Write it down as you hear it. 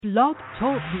Blog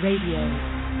Talk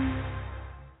Radio.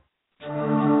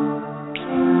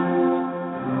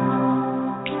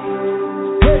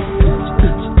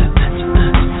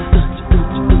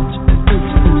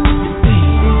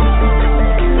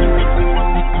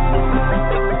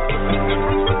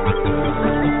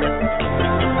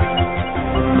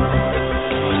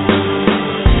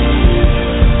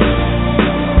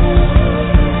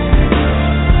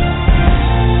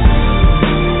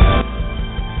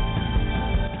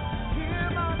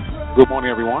 Good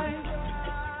morning, everyone,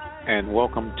 and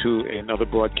welcome to another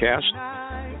broadcast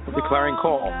of the Clarion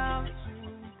Call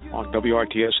on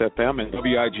WRTS FM and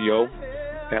WIGO,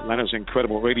 Atlanta's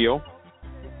Incredible Radio,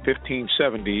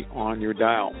 1570 on your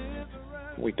dial.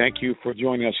 We thank you for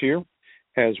joining us here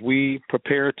as we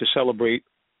prepare to celebrate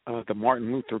the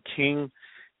Martin Luther King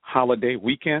holiday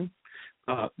weekend.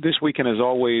 This weekend is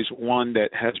always one that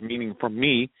has meaning for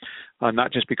me,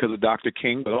 not just because of Dr.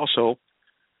 King, but also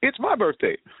it's my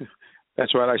birthday.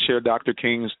 That's right. I share Dr.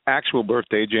 King's actual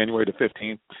birthday, January the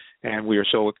 15th, and we are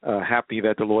so happy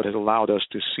that the Lord has allowed us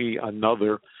to see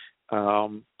another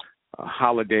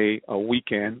holiday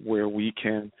weekend where we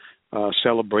can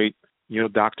celebrate,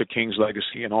 Dr. King's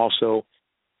legacy and also,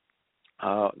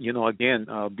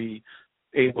 be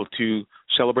able to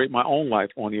celebrate my own life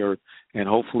on the earth, and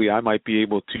hopefully I might be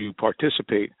able to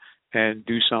participate and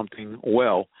do something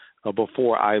well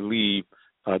before I leave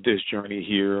this journey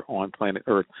here on planet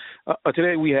Earth.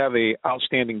 Today we have an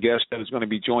outstanding guest that is going to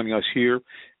be joining us here.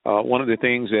 One of the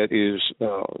things that is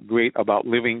great about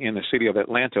living in the city of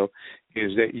Atlanta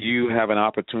is that you have an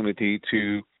opportunity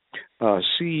to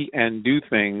see and do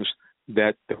things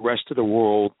that the rest of the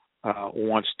world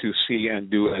wants to see and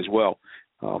do as well.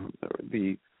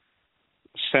 The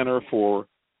Center for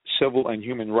Civil and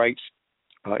Human Rights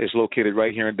is located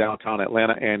right here in downtown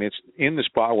Atlanta, and it's in the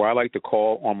spot where I like to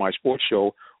call on my sports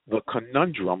show the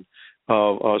conundrum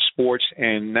of sports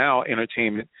and now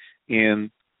entertainment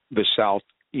in the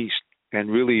Southeast,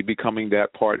 and really becoming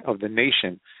that part of the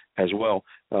nation as well.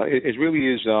 It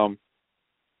really is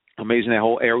amazing, that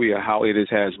whole area, how it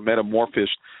has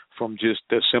metamorphosed from just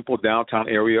a simple downtown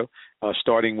area,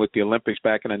 starting with the Olympics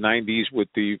back in the 90s with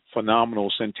the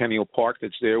phenomenal Centennial Park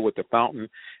that's there with the fountain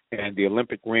and the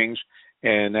Olympic rings.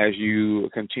 And as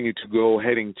you continue to go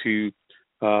heading to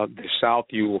the south,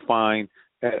 you will find,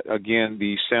 again,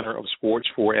 the center of sports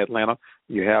for Atlanta.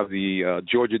 You have the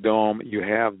Georgia Dome. You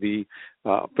have the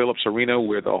Phillips Arena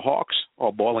where the Hawks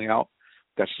are balling out.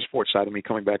 That's the sports side of me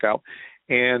coming back out.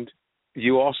 And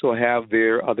you also have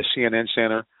there the CNN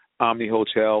Center, Omni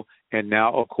Hotel, and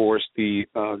now, of course, the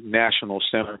National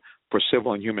Center for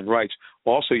Civil and Human Rights.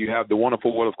 Also, you have the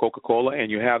wonderful world of Coca-Cola, and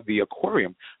you have the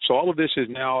aquarium. So all of this is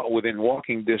now within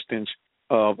walking distance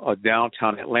of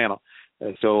downtown Atlanta.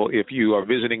 So if you are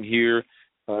visiting here,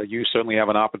 you certainly have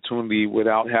an opportunity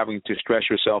without having to stress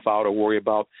yourself out or worry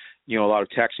about, a lot of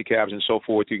taxi cabs and so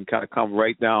forth. You can kind of come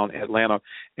right down Atlanta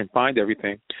and find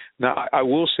everything. Now, I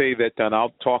will say that, and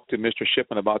I'll talk to Mr.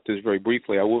 Shipman about this very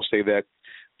briefly, I will say that,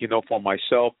 for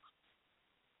myself,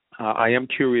 I am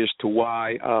curious to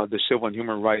why the Civil and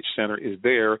Human Rights Center is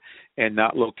there and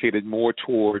not located more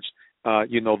towards,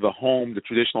 the home, the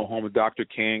traditional home of Dr.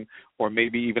 King, or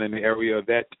maybe even in the area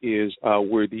that is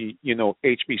where the,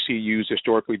 HBCUs,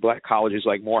 historically black colleges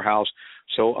like Morehouse.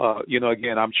 So,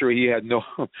 again, I'm sure he had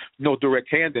no direct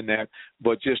hand in that,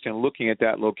 but just in looking at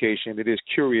that location, it is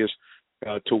curious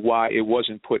to why it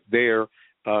wasn't put there.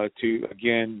 To,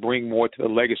 again, bring more to the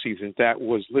legacies, and that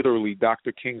was literally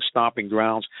Dr. King's stomping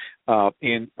grounds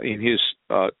in his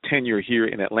tenure here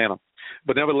in Atlanta.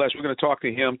 But nevertheless, we're going to talk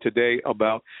to him today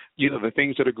about, the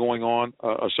things that are going on.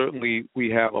 Certainly,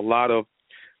 we have a lot of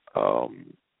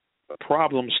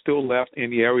problems still left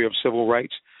in the area of civil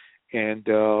rights. And,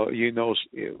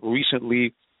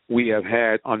 recently we have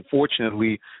had,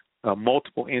 unfortunately,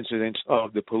 multiple incidents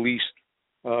of the police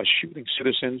shooting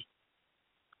citizens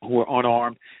who are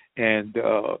unarmed, and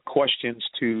questions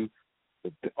to,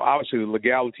 obviously, the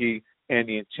legality and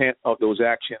the intent of those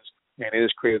actions. And it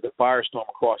has created a firestorm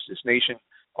across this nation.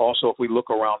 Also, if we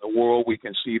look around the world, we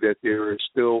can see that there is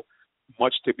still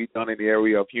much to be done in the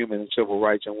area of human and civil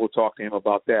rights, and we'll talk to him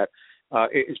about that.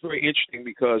 It's very interesting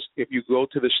because if you go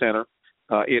to the center,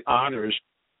 it honors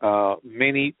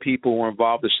many people who were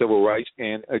involved in civil rights,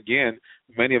 and, again,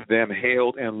 many of them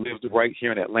hailed and lived right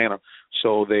here in Atlanta.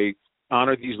 So they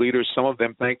honor these leaders. Some of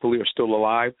them, thankfully, are still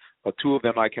alive. Two of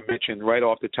them I can mention right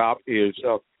off the top is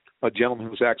a gentleman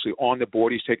who's actually on the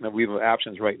board. He's taking a leave of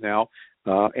absence right now,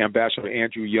 Ambassador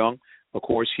Andrew Young. Of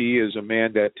course, he is a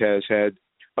man that has had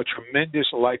a tremendous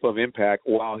life of impact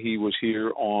while he was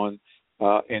here on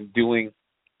and doing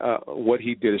what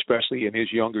he did, especially in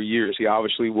his younger years. He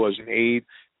obviously was an aide,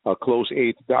 a close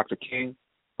aide to Dr. King.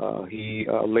 He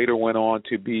later went on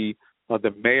to be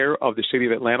the mayor of the city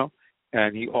of Atlanta,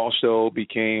 and he also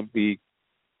became the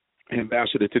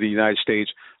ambassador to the United States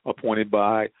appointed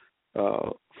by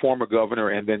former governor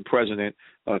and then president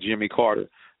Jimmy Carter.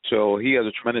 So he has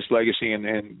a tremendous legacy,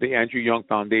 and the Andrew Young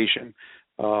Foundation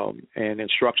and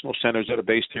instructional centers that are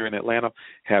based here in Atlanta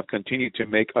have continued to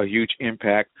make a huge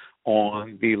impact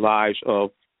on the lives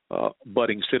of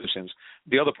budding citizens.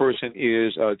 The other person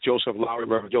is Joseph Lowry,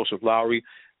 Reverend Joseph Lowry,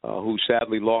 who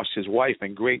sadly lost his wife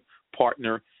and great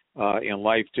partner in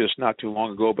life just not too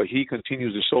long ago, but he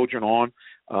continues to sojourn on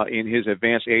in his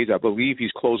advanced age. I believe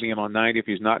he's closing in on 90, if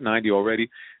he's not 90 already,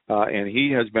 and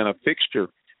he has been a fixture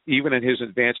even in his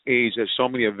advanced age. There's so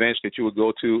many events that you would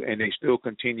go to, and they still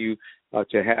continue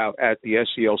to have at the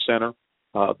SCL Center.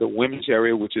 The women's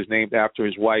area, which is named after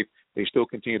his wife, they still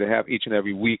continue to have each and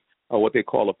every week what they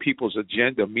call a People's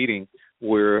Agenda meeting,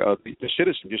 where the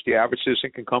citizen, just the average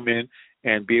citizen, can come in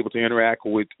and be able to interact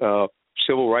with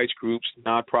civil rights groups,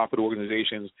 nonprofit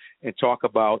organizations, and talk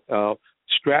about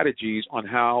strategies on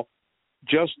how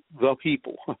just the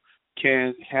people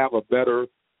can have a better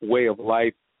way of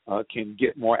life, can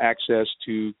get more access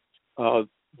to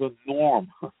the norm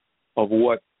of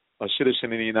what a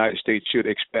citizen in the United States should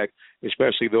expect,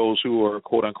 especially those who are,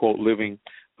 quote-unquote, living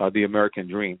the American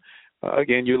dream.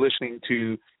 Again, you're listening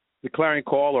to the Clarion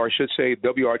Call, or I should say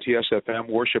WRTS-FM,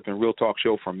 Worship and Real Talk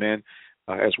Show for Men,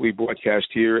 as we broadcast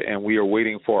here, and we are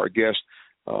waiting for our guest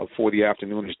for the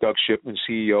afternoon. Is Doug Shipman,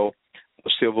 CEO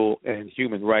of Civil and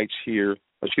Human Rights here,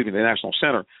 the National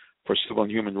Center for Civil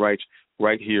and Human Rights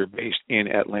right here based in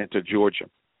Atlanta, Georgia.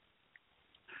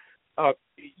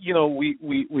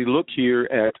 We look here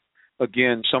at,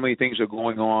 again, so many things are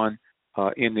going on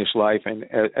in this life, and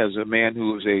as a man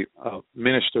who is a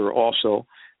minister also,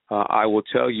 I will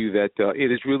tell you that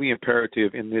it is really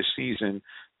imperative in this season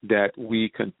that we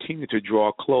continue to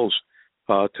draw close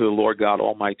to the Lord God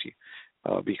Almighty,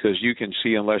 because you can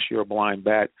see, unless you're a blind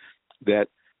bat, that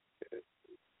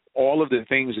all of the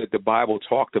things that the Bible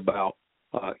talked about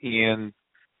in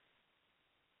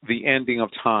the ending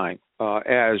of time,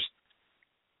 as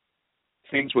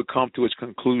things would come to its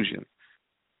conclusion,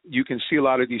 you can see a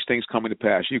lot of these things coming to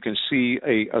pass. You can see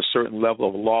a certain level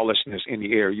of lawlessness in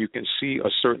the air. You can see a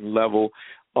certain level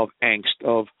of angst,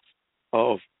 of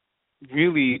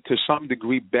really, to some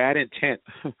degree, bad intent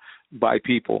by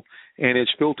people, and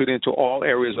it's filtered into all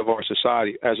areas of our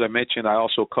society. As I mentioned, I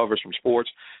also cover some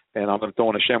sports, and I'm going to throw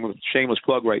in a shameless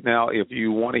plug right now. If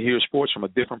you want to hear sports from a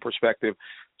different perspective,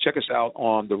 check us out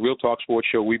on the Real Talk Sports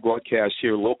Show. We broadcast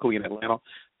here locally in Atlanta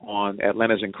on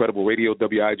Atlanta's Incredible Radio,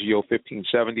 WIGO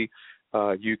 1570.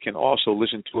 You can also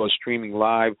listen to us streaming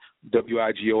live,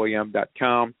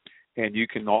 WIGOAM.com, and you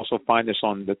can also find us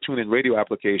on the TuneIn Radio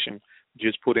application.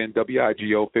 Just put in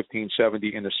WIGO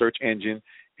 1570 in the search engine,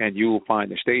 and you will find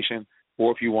the station.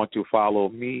 Or if you want to follow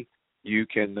me, you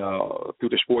can, through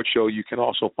the sports show, you can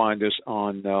also find us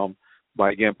on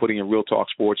by, again, putting in Real Talk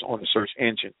Sports on the search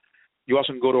engine. You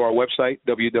also can go to our website,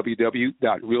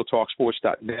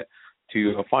 www.realtalksports.net,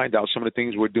 to find out some of the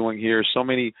things we're doing here. So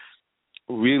many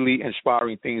really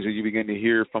inspiring things that you begin to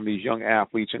hear from these young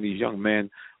athletes and these young men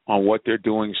on what they're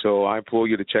doing. So I implore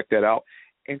you to check that out.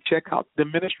 And check out the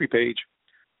ministry page.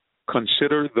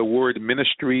 Consider the word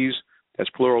ministries, that's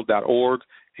plural.org,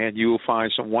 and you will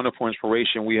find some wonderful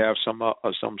inspiration. We have some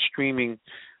streaming,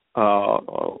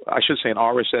 I should say an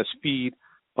RSS feed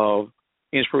of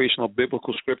inspirational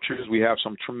biblical scriptures. We have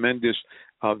some tremendous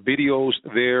videos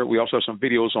there. We also have some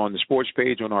videos on the sports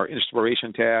page on our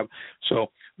inspiration tab.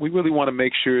 So we really want to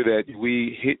make sure that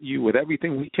we hit you with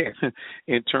everything we can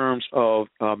in terms of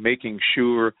making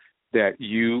sure that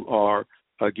you are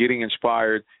getting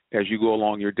inspired as you go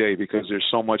along your day, because there's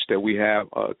so much that we have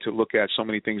to look at, so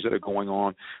many things that are going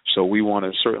on. So we want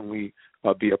to certainly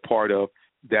be a part of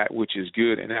that which is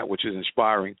good and that which is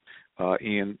inspiring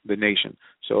in the nation.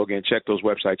 So, again, check those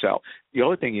websites out. The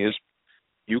other thing is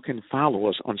you can follow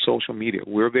us on social media.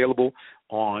 We're available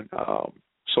on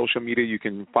social media. You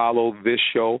can follow this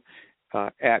show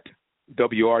at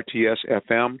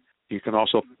WRTS-FM. You can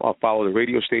also follow the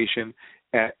radio station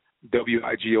at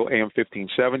WIGO AM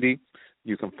 1570.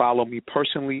 You can follow me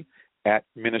personally at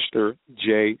Minister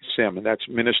J. Sim, and that's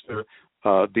Minister,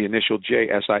 the initial J,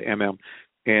 S-I-M-M.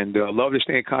 And love to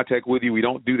stay in contact with you. We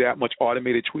don't do that much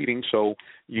automated tweeting, so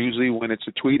usually when it's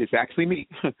a tweet, it's actually me,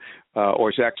 or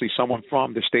it's actually someone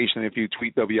from the station if you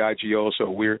tweet WIGO.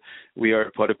 So we are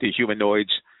part of the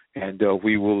humanoids, and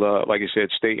we will, like I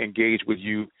said, stay engaged with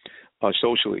you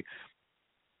socially.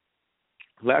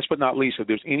 last but not least, if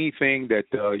there's anything that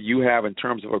you have in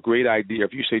terms of a great idea,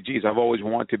 if you say, geez, I've always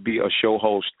wanted to be a show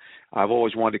host, I've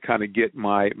always wanted to kind of get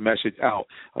my message out,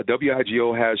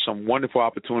 WIGO has some wonderful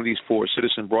opportunities for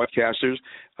citizen broadcasters.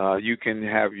 You can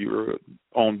have your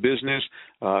own business.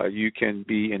 You can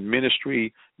be in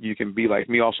ministry. You can be like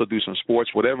me, also do some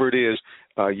sports. Whatever it is,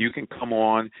 you can come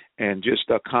on and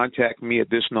just contact me at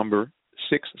this number,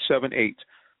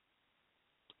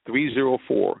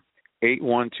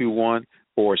 678-304-8121.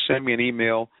 Or send me an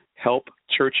email,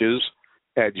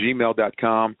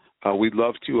 helpchurches@gmail.com. We'd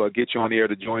love to get you on the air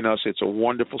to join us. It's a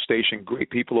wonderful station, great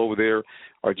people over there.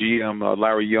 Our GM,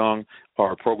 Larry Young,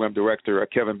 our program director,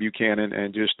 Kevin Buchanan,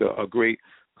 and just a great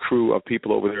crew of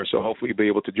people over there. So hopefully you'll be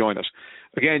able to join us.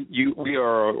 Again, we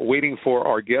are waiting for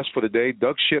our guest for the day,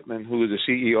 Doug Shipman, who is the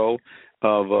CEO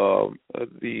of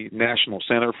the National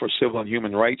Center for Civil and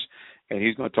Human Rights, and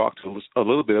he's going to talk to us a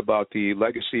little bit about the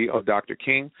legacy of Dr.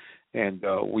 King. And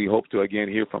we hope to, again,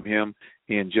 hear from him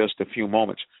in just a few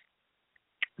moments.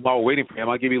 While we're waiting for him,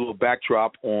 I'll give you a little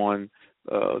backdrop on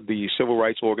the Civil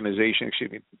Rights Organization,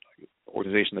 the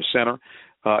Center.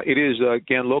 It is,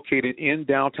 again, located in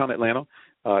downtown Atlanta.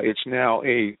 It's now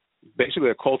basically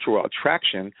a cultural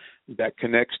attraction that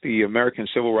connects the American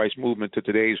Civil Rights Movement to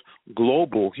today's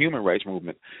global human rights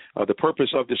movement. The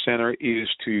purpose of the center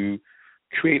is to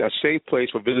create a safe place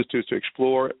for visitors to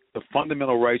explore the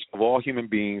fundamental rights of all human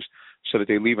beings so that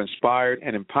they leave inspired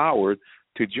and empowered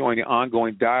to join the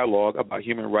ongoing dialogue about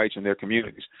human rights in their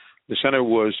communities. The center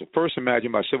was first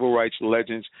imagined by civil rights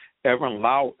legends Evelyn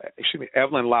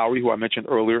Lowry, who I mentioned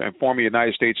earlier, and former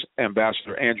United States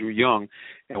Ambassador Andrew Young,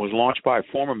 and was launched by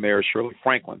former Mayor Shirley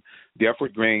Franklin. The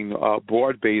effort gained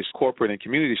broad-based corporate and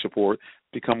community support,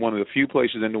 become one of the few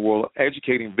places in the world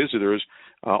educating visitors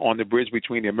on the bridge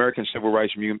between the American Civil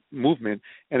Rights Movement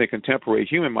and the contemporary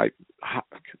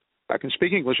I can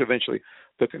speak English eventually,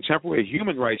 the contemporary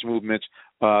human rights movements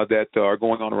that are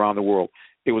going on around the world.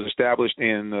 It was established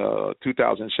in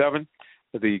 2007.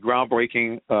 The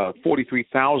groundbreaking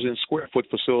 43,000 square foot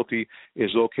facility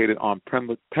is located on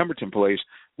Pemberton Place,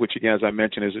 which, again, as I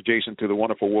mentioned, is adjacent to the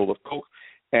wonderful World of Coke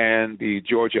and the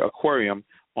Georgia Aquarium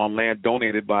on land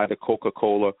donated by the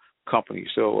Coca-Cola Company.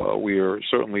 So we are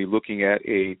certainly looking at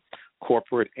a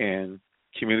corporate and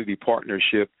community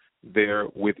partnership there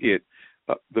with it.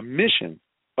 The mission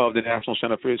of the National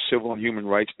Center for Civil and Human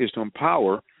Rights is to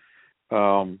empower,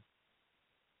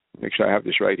 make sure I have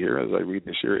this right here as I read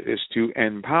this here, is to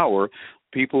empower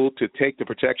people to take the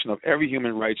protection of every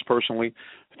human rights personally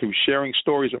through sharing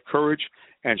stories of courage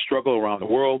and struggle around the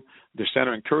world. The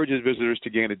center encourages visitors to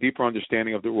gain a deeper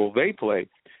understanding of the role they play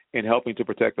in helping to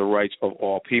protect the rights of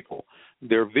all people.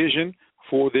 Their vision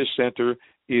for this center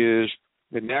is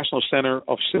the National Center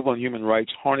of Civil and Human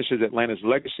Rights harnesses Atlanta's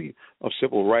legacy of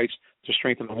civil rights to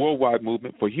strengthen the worldwide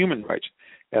movement for human rights.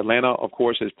 Atlanta, of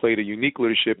course, has played a unique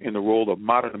leadership in the role of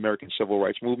modern American civil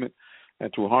rights movement,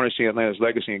 and through harnessing Atlanta's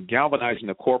legacy and galvanizing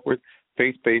the corporate,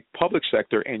 faith-based, public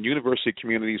sector, and university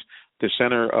communities, the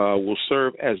center will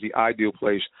serve as the ideal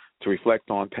place to reflect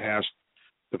on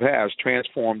the past,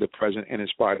 transform the present, and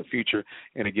inspire the future.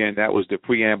 And again, that was the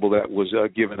preamble that was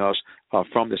given us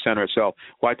from the center itself.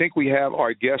 Well, I think we have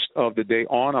our guest of the day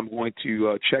on. I'm going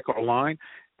to check our line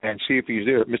and see if he's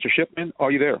there. Mr. Shipman,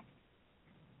 are you there?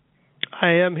 I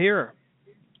am here.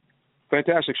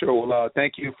 Fantastic, sir. Well,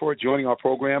 thank you for joining our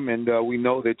program, and we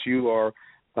know that you are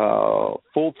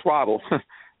full throttle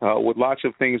with lots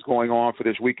of things going on for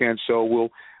this weekend. So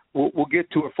we'll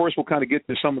get to it first. We'll kind of get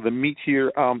to some of the meat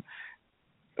here.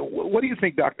 What do you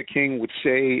think Dr. King would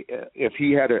say if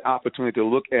he had an opportunity to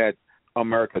look at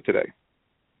America today?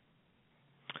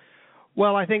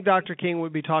 Well, I think Dr. King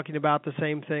would be talking about the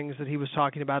same things that he was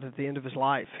talking about at the end of his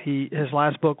life. His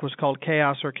last book was called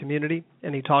Chaos or Community,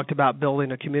 and he talked about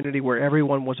building a community where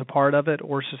everyone was a part of it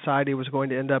or society was going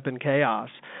to end up in chaos.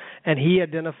 And he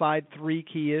identified three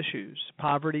key issues: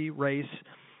 poverty, racism,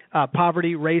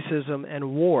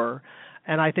 and war.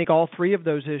 And I think all three of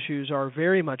those issues are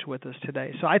very much with us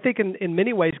today. So I think in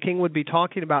many ways King would be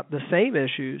talking about the same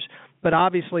issues, but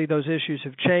obviously those issues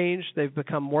have changed. They've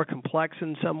become more complex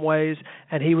in some ways,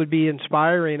 and he would be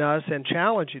inspiring us and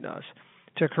challenging us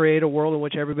to create a world in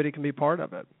which everybody can be part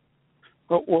of it.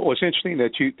 Well, it's interesting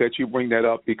that you bring that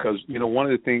up because, one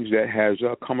of the things that has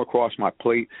come across my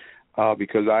plate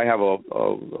because I have a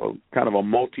kind of a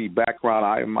multi-background.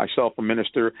 I am myself a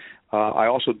minister. I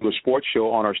also do a sports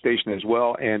show on our station as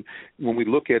well. And when we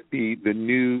look at the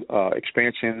new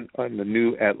expansion in the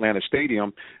new Atlanta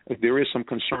Stadium, there is some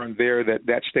concern there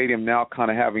that stadium now kind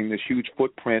of having this huge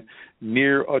footprint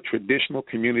near a traditional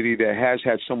community that has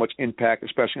had so much impact,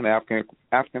 especially in the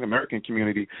African-American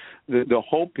community. The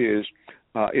hope is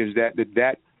is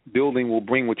that building will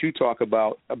bring what you talk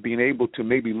about, being able to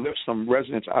maybe lift some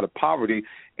residents out of poverty.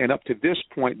 And up to this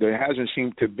point, there hasn't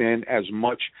seemed to have been as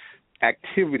much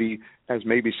activity as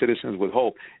maybe citizens would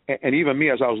hope. And even me,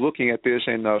 as I was looking at this,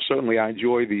 and certainly I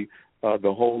enjoy the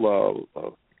whole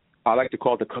I like to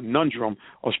call it the conundrum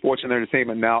of sports and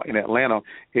entertainment now in Atlanta.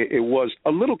 It was a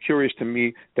little curious to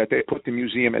me that they put the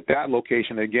museum at that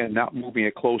location, again, not moving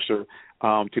it closer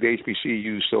to the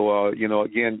HBCU. So,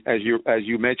 again, as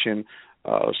you mentioned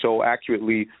so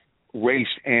accurately, race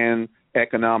and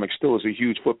economics still is a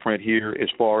huge footprint here as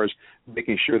far as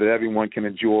making sure that everyone can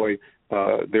enjoy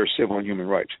their civil and human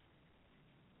rights.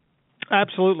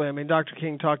 Absolutely. I mean, Dr.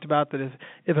 King talked about that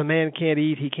if a man can't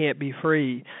eat, he can't be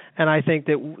free. And I think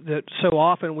that so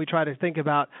often we try to think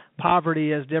about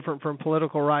poverty as different from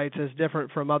political rights, as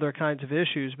different from other kinds of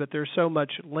issues, but they're so much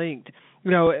linked.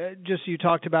 Just you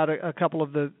talked about a couple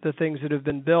of the things that have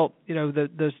been built.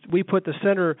 We put the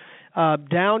center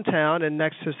downtown and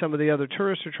next to some of the other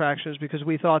tourist attractions because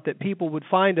we thought that people would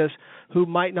find us who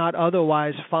might not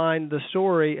otherwise find the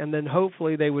story, and then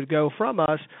hopefully they would go from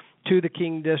us to the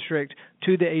King District,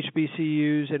 to the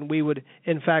HBCUs, and we would,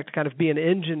 in fact, kind of be an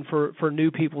engine for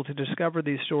new people to discover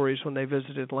these stories when they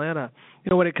visit Atlanta.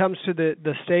 When it comes to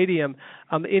the stadium,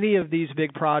 any of these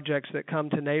big projects that come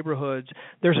to neighborhoods,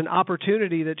 there's an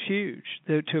opportunity that's huge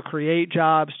to create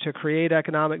jobs, to create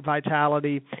economic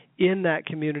vitality in that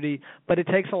community, but it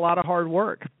takes a lot of hard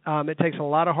work. It takes a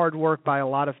lot of hard work by a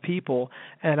lot of people,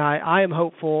 and I am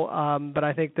hopeful, but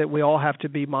I think that we all have to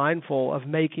be mindful of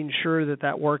making sure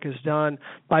that work is done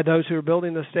by those who are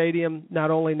building the stadium,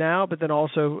 not only now, but then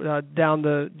also down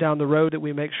the road, that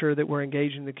we make sure that we're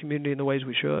engaging the community in the ways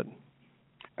we should.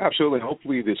 Absolutely.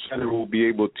 Hopefully the center will be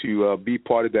able to be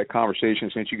part of that conversation,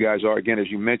 since you guys are, again, as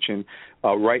you mentioned,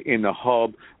 right in the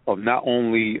hub of not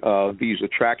only these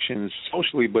attractions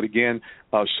socially, but, again,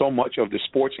 so much of the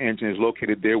sports engine is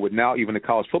located there, with now even the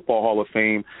College Football Hall of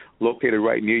Fame located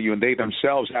right near you, and they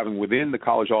themselves having within the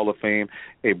College Hall of Fame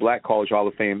a Black College Hall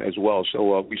of Fame as well.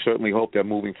 So we certainly hope that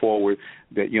moving forward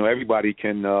that, everybody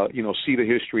can, see the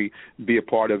history, be a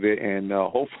part of it, and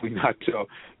hopefully not,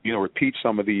 repeat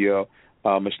some of the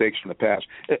mistakes from the past.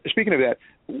 Speaking of that,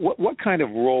 what kind of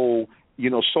role,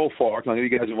 so far, I know you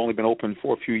guys have only been open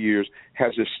for a few years,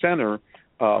 has the Center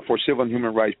for Civil and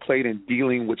Human Rights played in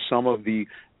dealing with some of the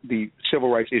civil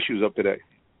rights issues of today?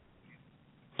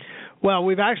 Well,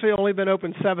 we've actually only been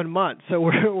open 7 months, so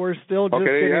we're still just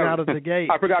getting out of the gate.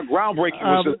 I forgot groundbreaking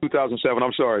was 2007.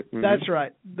 I'm sorry. Mm-hmm.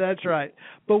 That's right.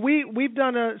 But we've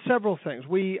done several things.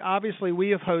 We have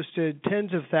hosted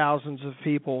tens of thousands of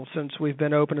people since we've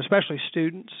been open, especially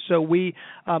students. So we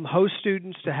host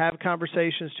students to have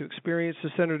conversations, to experience the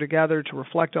center together, to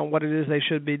reflect on what it is they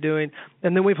should be doing.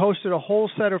 And then we've hosted a whole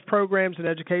set of programs and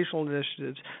educational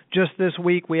initiatives. Just this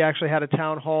week, we actually had a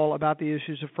town hall about the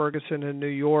issues of Ferguson in New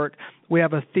York. We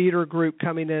have a theater group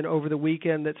coming in over the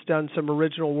weekend that's done some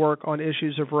original work on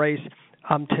issues of race.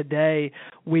 Today,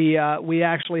 we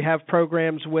actually have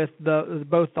programs with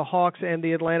both the Hawks and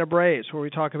the Atlanta Braves, where we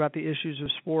talk about the issues of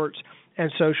sports and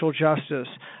social justice.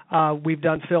 We've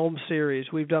done film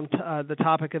series. We've done the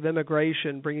topic of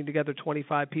immigration, bringing together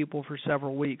 25 people for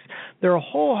several weeks. There are a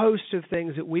whole host of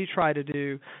things that we try to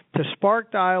do to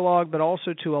spark dialogue, but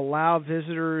also to allow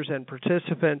visitors and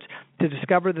participants to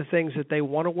discover the things that they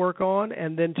want to work on,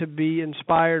 and then to be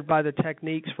inspired by the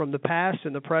techniques from the past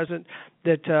and the present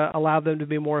that allow them to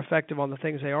be more effective on the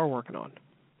things they are working on.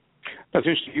 That's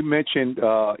interesting. You mentioned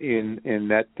in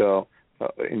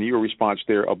your response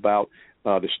there about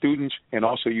the students, and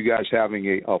also you guys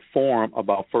having a forum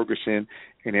about Ferguson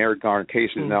and Eric Garner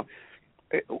cases. Mm-hmm. Now,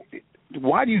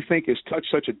 why do you think it's touched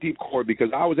such a deep chord?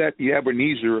 Because I was at the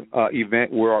Ebenezer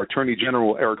event where our Attorney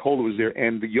General, Eric Holder, was there,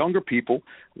 and the younger people,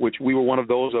 which we were one of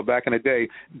those back in the day,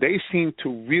 they seem to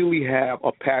really have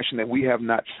a passion that we have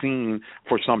not seen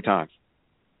for some time.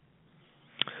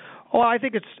 Well, I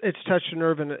think it's touched a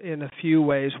nerve in a few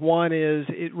ways. One is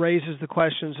it raises the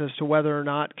questions as to whether or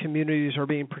not communities are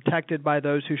being protected by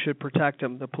those who should protect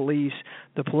them, the police,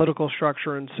 the political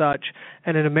structure, and such.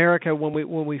 And in America, when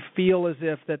we feel as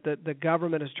if that the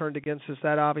government has turned against us,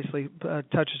 that obviously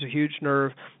touches a huge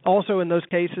nerve. Also, in those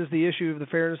cases, the issue of the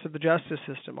fairness of the justice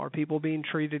system. Are people being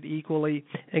treated equally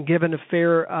and given a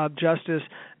fair justice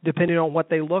depending on what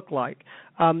they look like?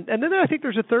 And then I think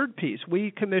there's a third piece.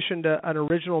 We commissioned an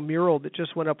original mural that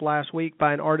just went up last week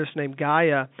by an artist named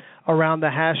Gaia around the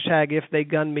hashtag If They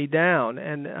Gun Me Down.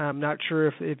 And I'm not sure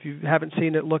if you haven't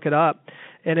seen it, look it up.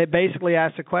 And it basically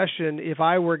asks the question, if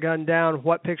I were gunned down,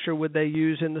 what picture would they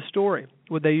use in the story?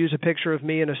 Would they use a picture of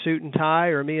me in a suit and tie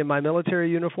or me in my military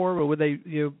uniform, or would they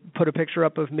put a picture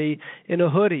up of me in a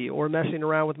hoodie or messing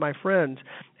around with my friends?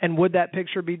 And would that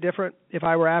picture be different if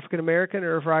I were African American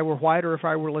or if I were white or if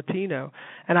I were Latino?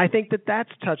 And I think that that's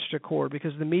touched a chord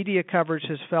because the media coverage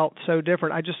has felt so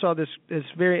different. I just saw this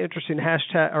very interesting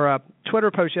hashtag or a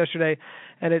Twitter post yesterday,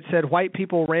 and it said, white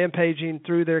people rampaging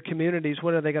through their communities,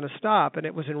 when are they going to stop? And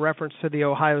it was in reference to the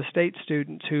Ohio State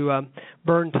students who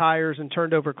burned tires and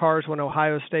turned over cars when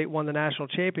Ohio State won the national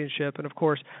championship. And, of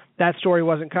course, that story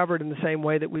wasn't covered in the same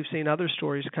way that we've seen other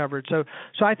stories covered. So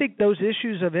I think those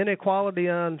issues of inequality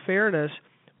and unfairness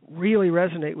really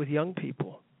resonate with young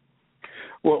people.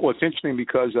 Well, it's interesting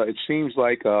because it seems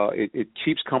like it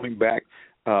keeps coming back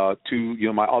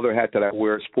to my other hat that I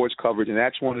wear, sports coverage, and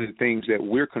that's one of the things that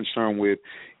we're concerned with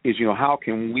is how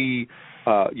can we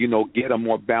get a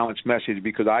more balanced message,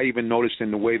 because I even noticed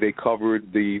in the way they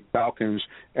covered the Falcons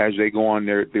as they go on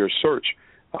their search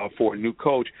for a new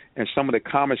coach, and some of the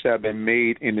comments that have been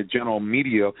made in the general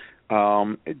media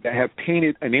that have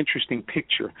painted an interesting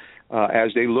picture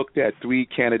as they looked at three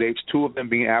candidates, two of them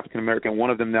being African American, one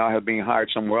of them now have been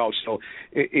hired somewhere else. So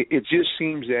it just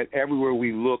seems that everywhere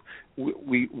we look,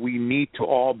 we need to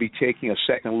all be taking a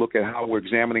second look at how we're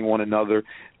examining one another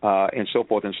and so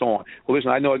forth and so on. Well,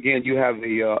 listen, I know, again, you have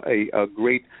a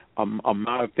great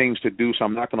amount of things to do, so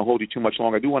I'm not going to hold you too much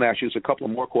longer. I do want to ask you just a couple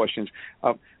of more questions.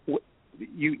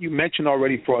 You mentioned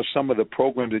already for us some of the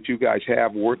programs that you guys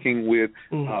have working with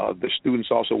the students,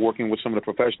 also working with some of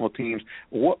the professional teams.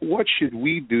 What should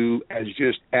we do as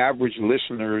just average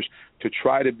listeners to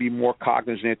try to be more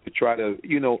cognizant, to try to,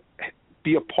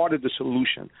 be a part of the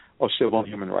solution of civil and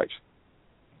human rights?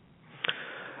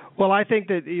 Well, I think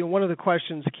that one of the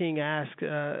questions King asked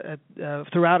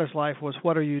throughout his life was,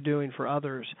 what are you doing for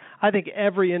others? I think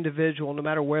every individual, no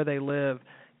matter where they live,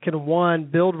 can, one,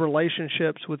 build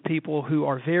relationships with people who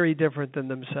are very different than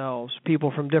themselves,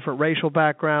 people from different racial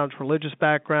backgrounds, religious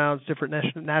backgrounds, different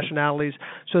nationalities,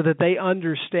 so that they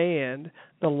understand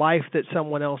the life that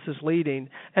someone else is leading.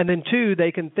 And then, two,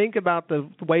 they can think about the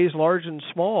ways, large and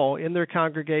small, in their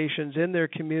congregations, in their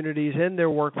communities, in their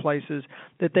workplaces,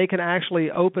 that they can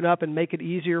actually open up and make it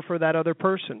easier for that other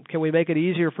person. Can we make it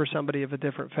easier for somebody of a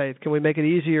different faith? Can we make it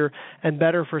easier and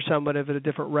better for someone of a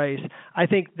different race? I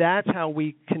think that's how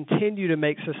we continue to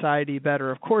make society better.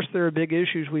 Of course, there are big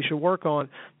issues we should work on,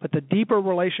 but the deeper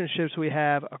relationships we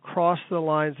have across the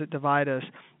lines that divide us,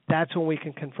 that's when we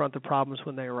can confront the problems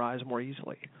when they arise more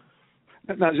easily.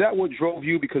 Now, is that what drove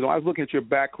you? Because when I was looking at your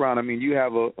background, I mean, you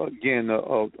have,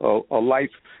 a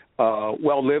life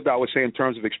well lived, I would say, in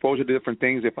terms of exposure to different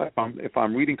things. If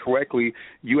I'm reading correctly,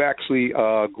 you actually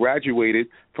graduated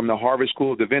from the Harvard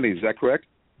School of Divinity. Is that correct?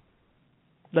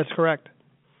 That's correct.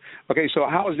 Okay, so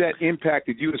how has that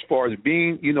impacted you as far as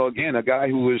being, again, a guy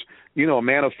who is, a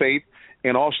man of faith,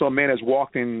 and also a man that's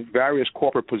walked in various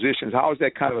corporate positions? How has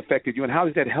that kind of affected you, and how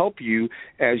does that help you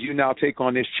as you now take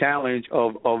on this challenge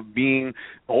of being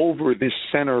over this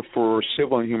Center for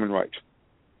Civil and Human Rights?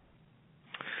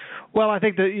 Well, I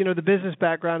think that, the business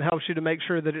background helps you to make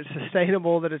sure that it's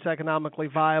sustainable, that it's economically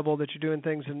viable, that you're doing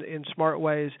things in smart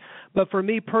ways. But for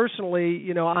me personally,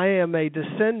 I am a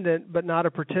descendant but not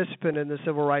a participant in the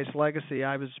civil rights legacy.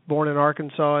 I was born in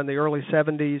Arkansas in the early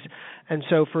 70s, and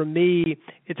so for me,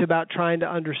 it's about trying to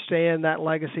understand that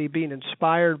legacy, being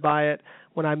inspired by it.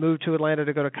 When I moved to Atlanta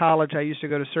to go to college, I used to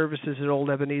go to services at Old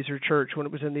Ebenezer Church when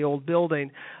it was in the old building.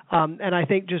 And I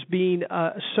think just being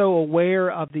so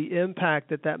aware of the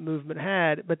impact that movement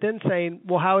had, but then saying,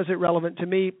 well, how is it relevant to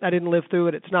me? I didn't live through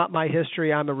it. It's not my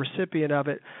history. I'm a recipient of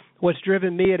it. What's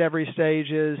driven me at every stage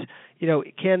is,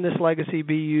 can this legacy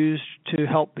be used to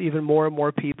help even more and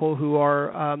more people who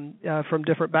are from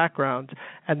different backgrounds?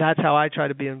 And that's how I try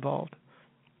to be involved.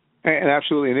 And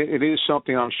absolutely. And it is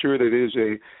something I'm sure that is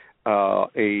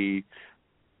a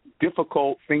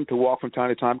difficult thing to walk from time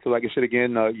to time, because, like I said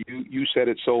again, you said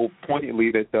it so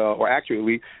poignantly that, or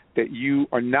accurately, that you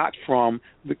are not from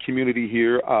the community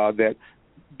here that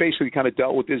basically kind of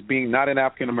dealt with this being not an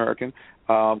African American,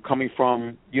 coming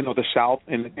from the South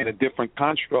in a different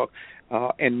construct,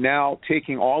 and now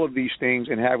taking all of these things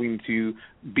and having to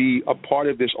be a part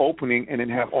of this opening and then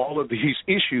have all of these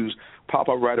issues pop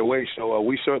up right away. So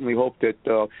we certainly hope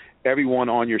that everyone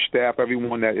on your staff,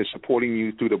 everyone that is supporting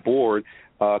you through the board,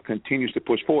 continues to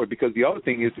push forward. Because the other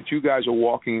thing is that you guys are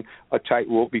walking a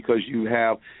tightrope because you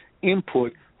have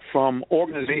input from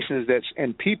organizations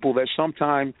and people that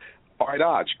sometimes are at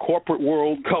odds: corporate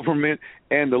world, government,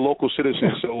 and the local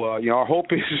citizens. So, our hope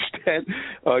is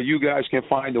that you guys can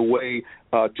find a way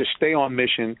to stay on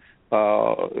mission,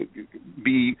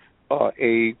 be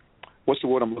what's the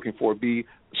word I'm looking for? Be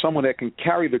someone that can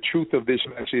carry the truth of this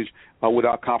message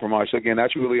without compromise. So again,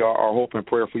 that's really our hope and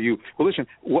prayer for you. Well, listen,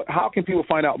 how can people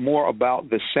find out more about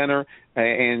the center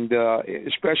and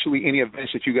especially any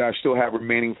events that you guys still have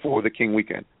remaining for the King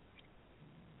Weekend?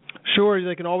 Sure.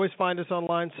 They can always find us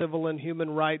online.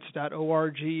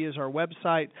 civilandhumanrights.org is our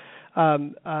website.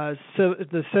 So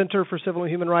the Center for Civil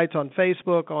and Human Rights on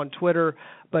Facebook, on Twitter,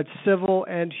 but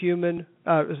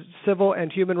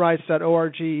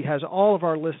civilandhumanrights.org has all of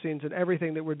our listings and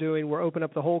everything that we're doing. We're open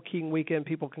up the whole King Weekend.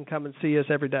 People can come and see us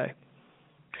every day.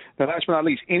 Now, last but not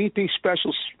least, anything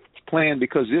special planned,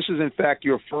 because this is, in fact,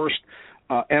 your first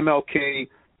MLK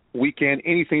weekend,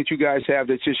 anything that you guys have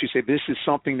that just you say this is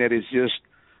something that is just,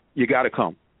 you got to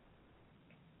come?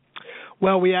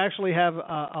 Well, we actually have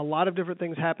a lot of different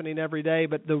things happening every day,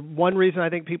 but the one reason I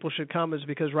think people should come is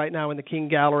because right now in the King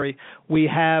Gallery, we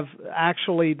have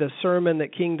actually the sermon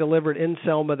that King delivered in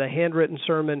Selma, the handwritten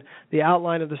sermon, the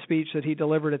outline of the speech that he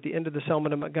delivered at the end of the Selma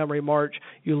to Montgomery March.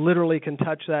 You literally can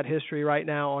touch that history right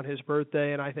now on his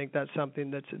birthday, and I think that's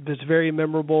something that's very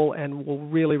memorable and will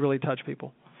really, really touch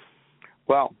people.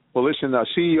 Wow. Well, listen,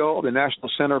 CEO of the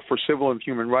National Center for Civil and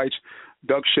Human Rights,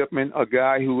 Doug Shipman, a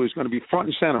guy who is going to be front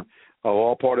and center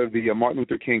all part of the Martin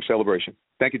Luther King celebration.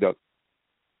 Thank you, Doug.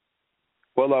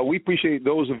 Well, we appreciate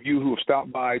those of you who have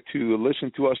stopped by to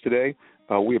listen to us today.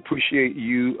 We appreciate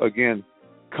you, again,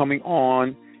 coming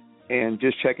on and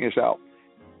just checking us out.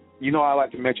 You know, I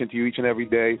like to mention to you each and every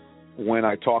day when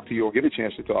I talk to you or get a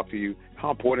chance to talk to you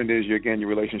how important it is, your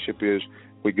relationship is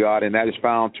with God, and that is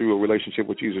found through a relationship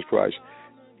with Jesus Christ.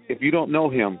 If you don't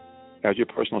know him as your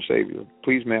personal Savior,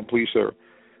 please, ma'am, please, sir,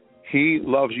 he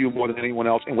loves you more than anyone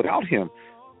else, and without him,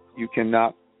 you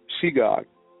cannot see God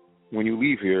when you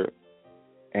leave here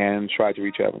and try to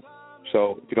reach heaven.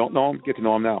 So if you don't know him, get to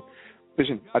know him now.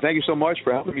 Listen, I thank you so much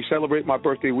for helping me celebrate my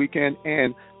birthday weekend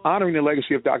and honoring the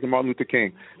legacy of Dr. Martin Luther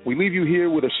King. We leave you here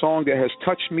with a song that has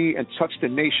touched me and touched the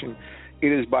nation. It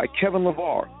is by Kevin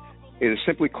LeVar. It is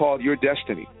simply called Your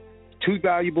Destiny. Too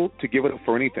valuable to give it up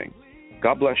for anything.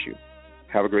 God bless you.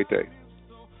 Have a great day.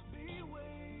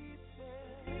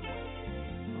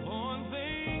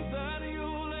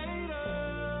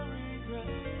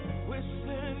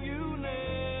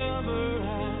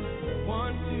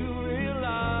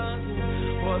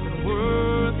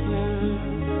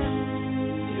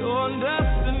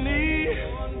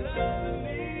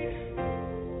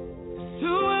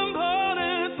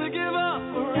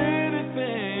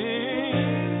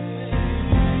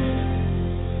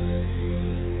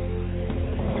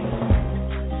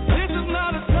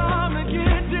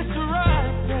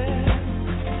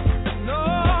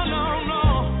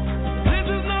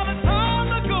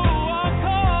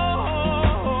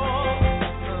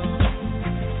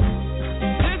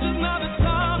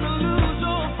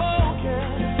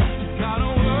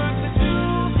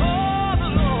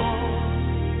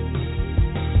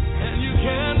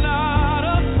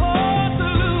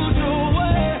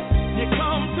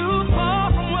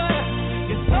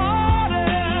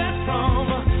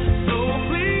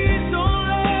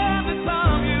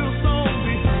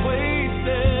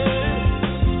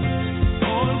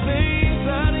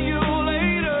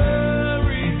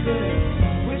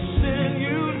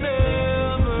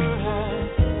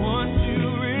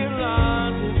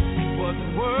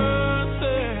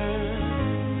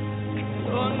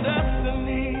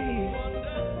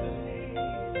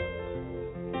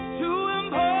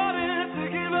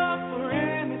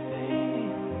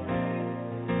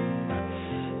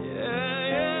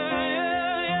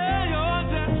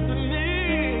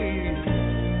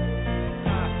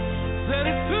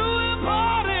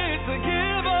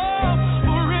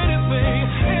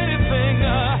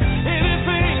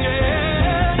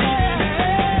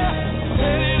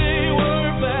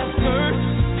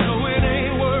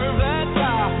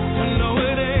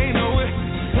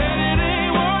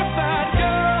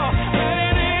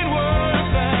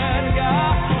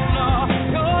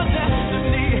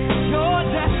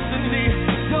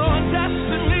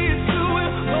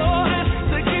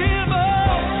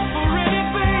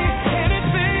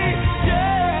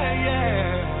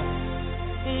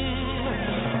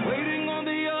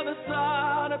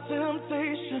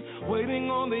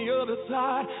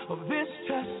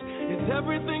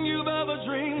 Everything you've ever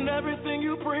dreamed, everything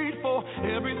you prayed for,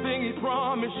 everything he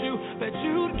promised you that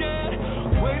you'd get,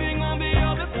 waiting on the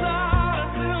other side.